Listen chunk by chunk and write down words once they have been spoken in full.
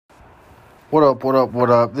What up, what up, what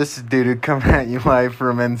up? This is Dudu coming at you live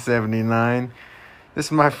from N79. This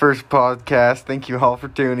is my first podcast. Thank you all for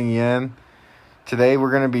tuning in. Today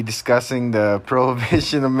we're going to be discussing the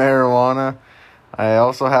prohibition of marijuana. I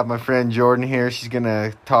also have my friend Jordan here. She's going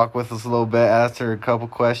to talk with us a little bit, answer a couple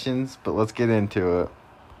questions, but let's get into it.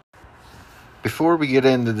 Before we get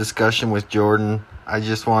into discussion with Jordan, I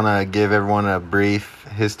just want to give everyone a brief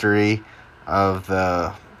history of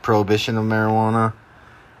the prohibition of marijuana.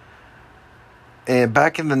 And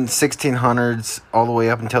back in the 1600s, all the way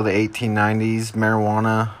up until the 1890s,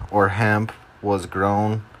 marijuana or hemp was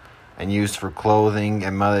grown and used for clothing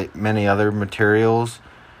and many other materials.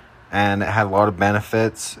 And it had a lot of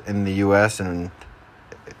benefits in the U.S. and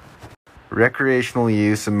recreational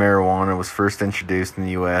use of marijuana was first introduced in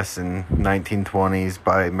the U.S. in 1920s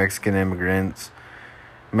by Mexican immigrants.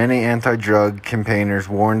 Many anti-drug campaigners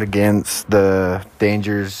warned against the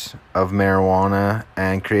dangers of marijuana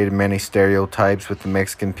and created many stereotypes with the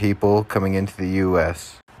Mexican people coming into the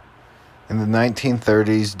U.S. In the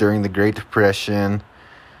 1930s, during the Great Depression,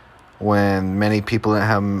 when many people didn't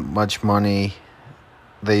have much money,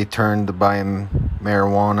 they turned to buying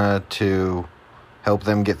marijuana to help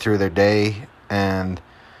them get through their day, and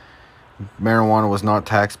marijuana was not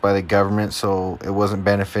taxed by the government, so it wasn't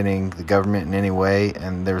benefiting the government in any way,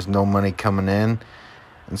 and there was no money coming in.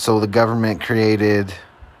 And so the government created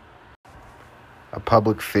a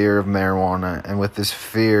public fear of marijuana, and with this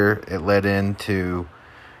fear, it led into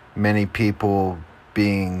many people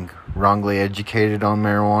being wrongly educated on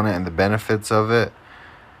marijuana and the benefits of it.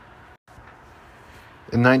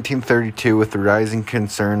 In 1932, with the rising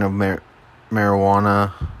concern of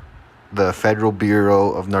marijuana, the Federal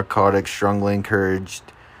Bureau of Narcotics strongly encouraged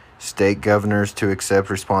state governors to accept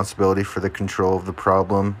responsibility for the control of the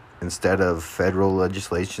problem instead of federal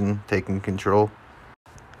legislation taking control.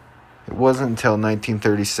 It wasn't until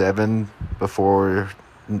 1937 before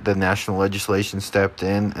the national legislation stepped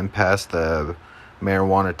in and passed the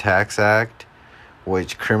Marijuana Tax Act,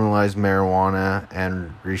 which criminalized marijuana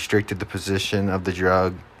and restricted the position of the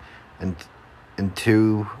drug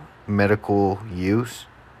into medical use.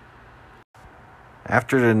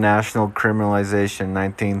 After the national criminalization in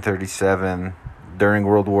 1937, during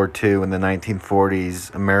World War II in the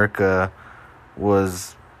 1940s, America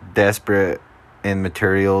was desperate in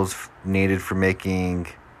materials needed for making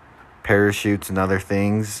parachutes and other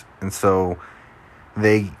things, and so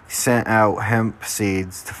they sent out hemp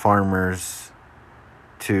seeds to farmers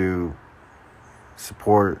to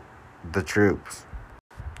support the troops.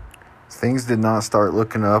 Things did not start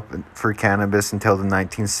looking up for cannabis until the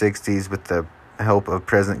 1960s with the help of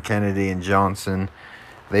President Kennedy and Johnson.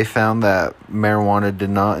 They found that marijuana did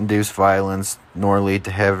not induce violence nor lead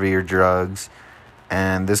to heavier drugs,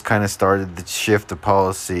 and this kind of started the shift of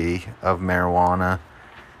policy of marijuana,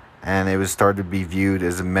 and it was started to be viewed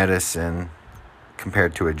as a medicine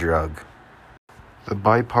compared to a drug. The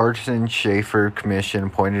bipartisan Schaefer Commission,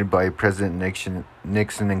 appointed by President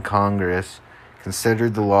Nixon in Congress,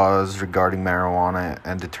 considered the laws regarding marijuana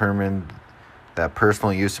and determined that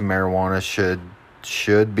personal use of marijuana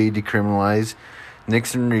should be decriminalized.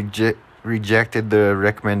 Nixon rejected the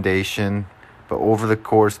recommendation, but over the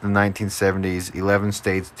course of the 1970s, 11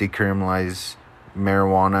 states decriminalized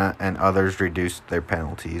marijuana and others reduced their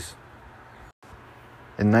penalties.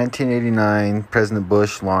 In 1989, President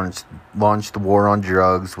Bush launched the war on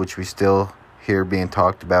drugs, which we still hear being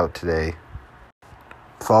talked about today.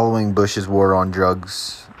 Following Bush's war on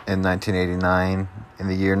drugs in 1989, in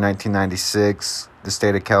the year 1996, the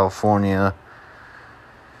state of California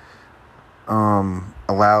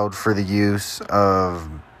allowed for the use of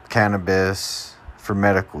cannabis for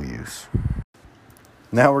medical use.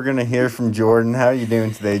 Now we're going to hear from Jordan. How are you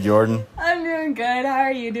doing today, Jordan? I'm doing good. How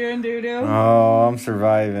are you doing, Dudu? Oh, I'm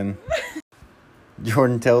surviving.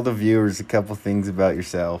 Jordan, tell the viewers a couple things about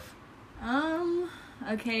yourself.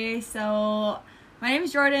 Okay, so my name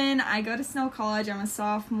is Jordan. I go to Snow College. I'm a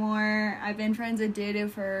sophomore. I've been friends with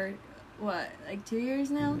Dudu for, 2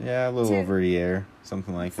 years now? Yeah, a little over a year.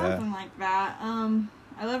 Something like that.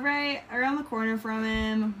 I live right around the corner from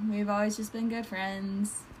him. We've always just been good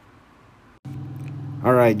friends.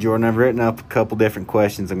 All right, Jordan, I've written up a couple different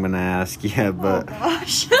questions I'm going to ask you, but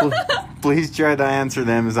please try to answer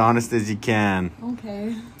them as honest as you can.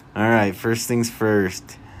 Okay. All right, first things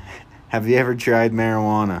first. Have you ever tried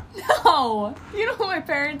marijuana? No! You know who my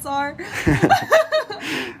parents are?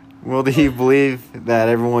 Well, do you believe that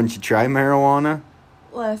everyone should try marijuana?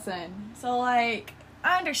 Listen, so, I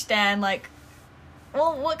understand,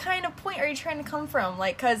 what kind of point are you trying to come from?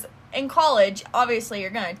 Because in college, obviously, you're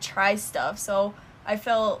going to try stuff, so I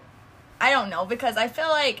don't know, because I feel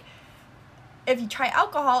like if you try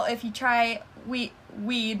alcohol, if you try weed,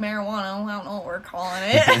 marijuana, I don't know what we're calling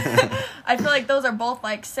it. I feel like those are both,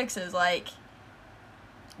 like, 6s. Like,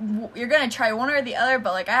 you're going to try one or the other,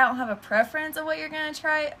 but, like, I don't have a preference of what you're going to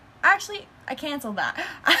try. Actually, I canceled that.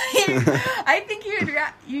 I think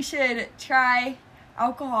you should try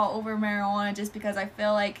alcohol over marijuana just because I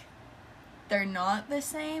feel like they're not the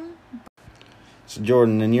same. So,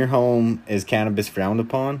 Jordan, in your home, is cannabis frowned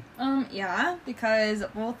upon? Yeah, because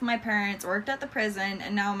both my parents worked at the prison,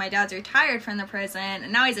 and now my dad's retired from the prison,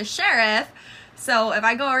 and now he's a sheriff. So if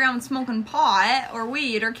I go around smoking pot or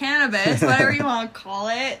weed or cannabis, whatever you want to call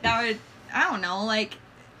it, that would, I don't know, like,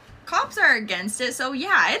 cops are against it. So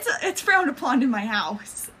yeah, it's frowned upon in my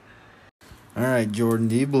house. All right, Jordan,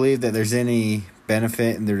 do you believe that there's any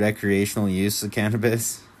benefit in the recreational use of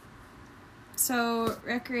cannabis? So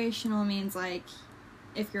recreational means, like,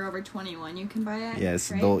 if you're over 21, you can buy it.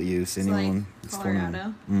 Yes, right? adult use. Anyone? So, like,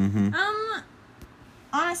 Colorado. Mm-hmm.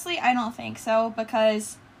 Honestly, I don't think so,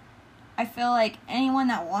 because I feel like anyone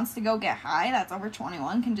that wants to go get high that's over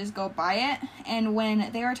 21 can just go buy it. And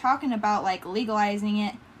when they were talking about, like, legalizing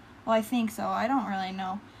it, well, I think so. I don't really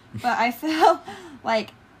know. But I feel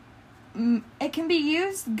like it can be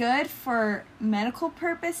used good for medical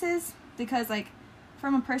purposes, because, like,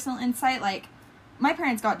 from a personal insight, like, my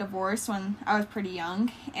parents got divorced when I was pretty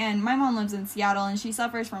young, and my mom lives in Seattle, and she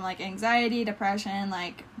suffers from, like, anxiety, depression,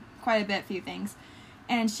 like, quite a few things.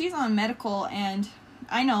 And she's on medical, and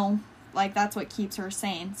I know, like, that's what keeps her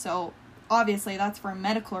sane. So, obviously, that's for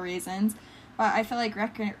medical reasons. But I feel like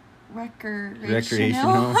recreational.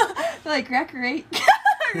 Like, recreational.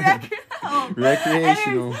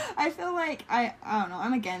 Recreational. I feel like, I don't know,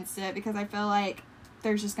 I'm against it, because I feel like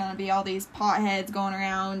there's just gonna be all these potheads going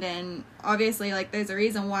around, and obviously, like, there's a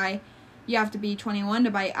reason why you have to be 21 to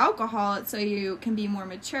buy alcohol, so you can be more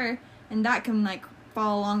mature, and that can, like,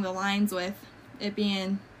 fall along the lines with it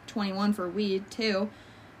being 21 for weed too.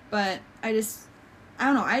 But I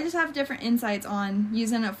don't know, I just have different insights on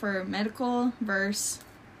using it for medical versus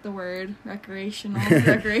the word recreational.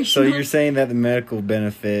 So you're saying that the medical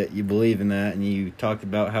benefit, you believe in that, and you talked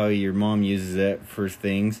about how your mom uses it for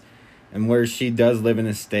things. And where she does live in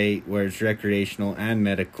a state where it's recreational and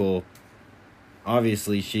medical,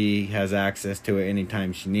 obviously she has access to it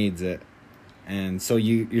anytime she needs it. And so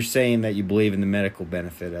you're saying that you believe in the medical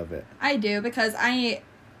benefit of it. I do, because I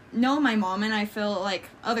know my mom, and I feel like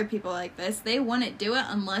other people like this, they wouldn't do it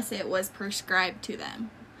unless it was prescribed to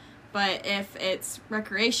them. But if it's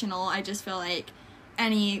recreational, I just feel like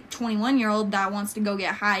any 21-year-old that wants to go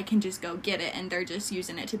get high can just go get it, and they're just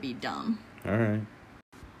using it to be dumb.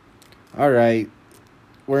 All right,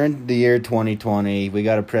 we're in the year 2020. We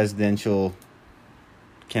got a presidential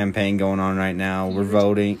campaign going on right now. We're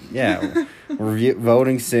voting. Yeah, we're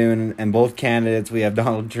voting soon. And both candidates, we have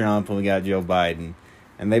Donald Trump and we got Joe Biden.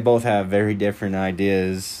 And they both have very different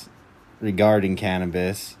ideas regarding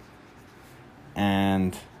cannabis.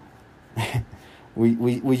 And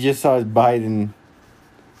we just saw Biden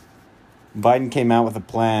came out with a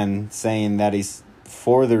plan saying that he's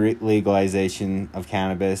for the legalization of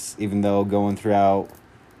cannabis, even though going throughout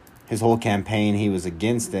his whole campaign he was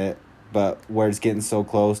against it. But where it's getting so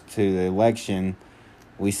close to the election,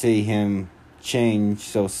 we see him change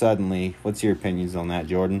so suddenly. What's your opinions on that,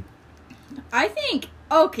 Jordan? I think,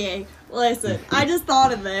 okay, listen, I just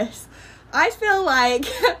thought of this. I feel like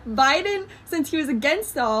Biden, since he was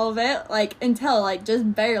against all of it, like, until, like,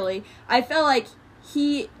 just barely, I feel like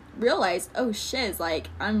he realized, oh shit, like,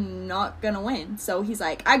 I'm not gonna win. So he's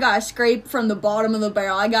like, I gotta scrape from the bottom of the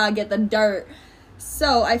barrel, I gotta get the dirt.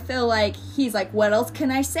 So I feel like he's like, what else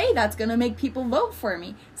can I say that's gonna make people vote for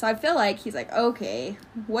me? So I feel like he's like, okay,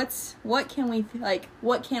 what can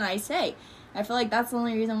I say? I feel like that's the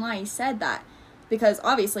only reason why he said that, because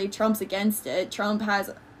obviously Trump's against it. Trump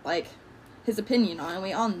has, like, his opinion on it.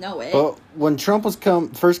 We all know it. Well, when Trump was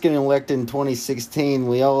first getting elected in 2016,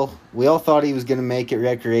 we all thought he was going to make it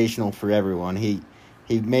recreational for everyone. He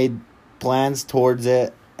made plans towards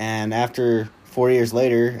it, and after 4 years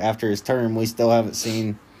later, after his term, we still haven't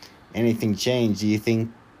seen anything change. Do you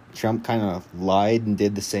think Trump kind of lied and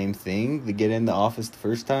did the same thing to get into office the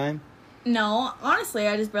first time? No, honestly,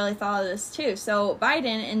 I just barely thought of this too. So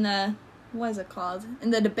Biden in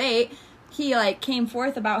the debate, he, like, came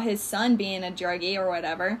forth about his son being a druggie or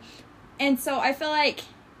whatever. And so I feel like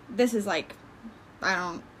this is, like, I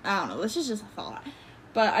don't know, this is just a thought.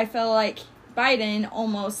 But I feel like Biden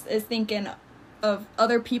almost is thinking of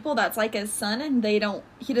other people that's like his son, and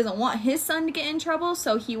he doesn't want his son to get in trouble,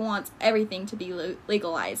 so he wants everything to be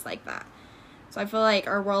legalized like that. So I feel like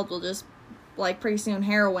our world will just, like, pretty soon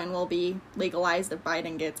heroin will be legalized if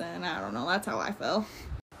Biden gets in. I don't know, that's how I feel.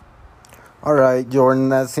 All right, Jordan,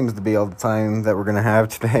 that seems to be all the time that we're going to have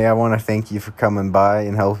today. I want to thank you for coming by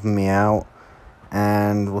and helping me out,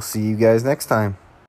 and we'll see you guys next time.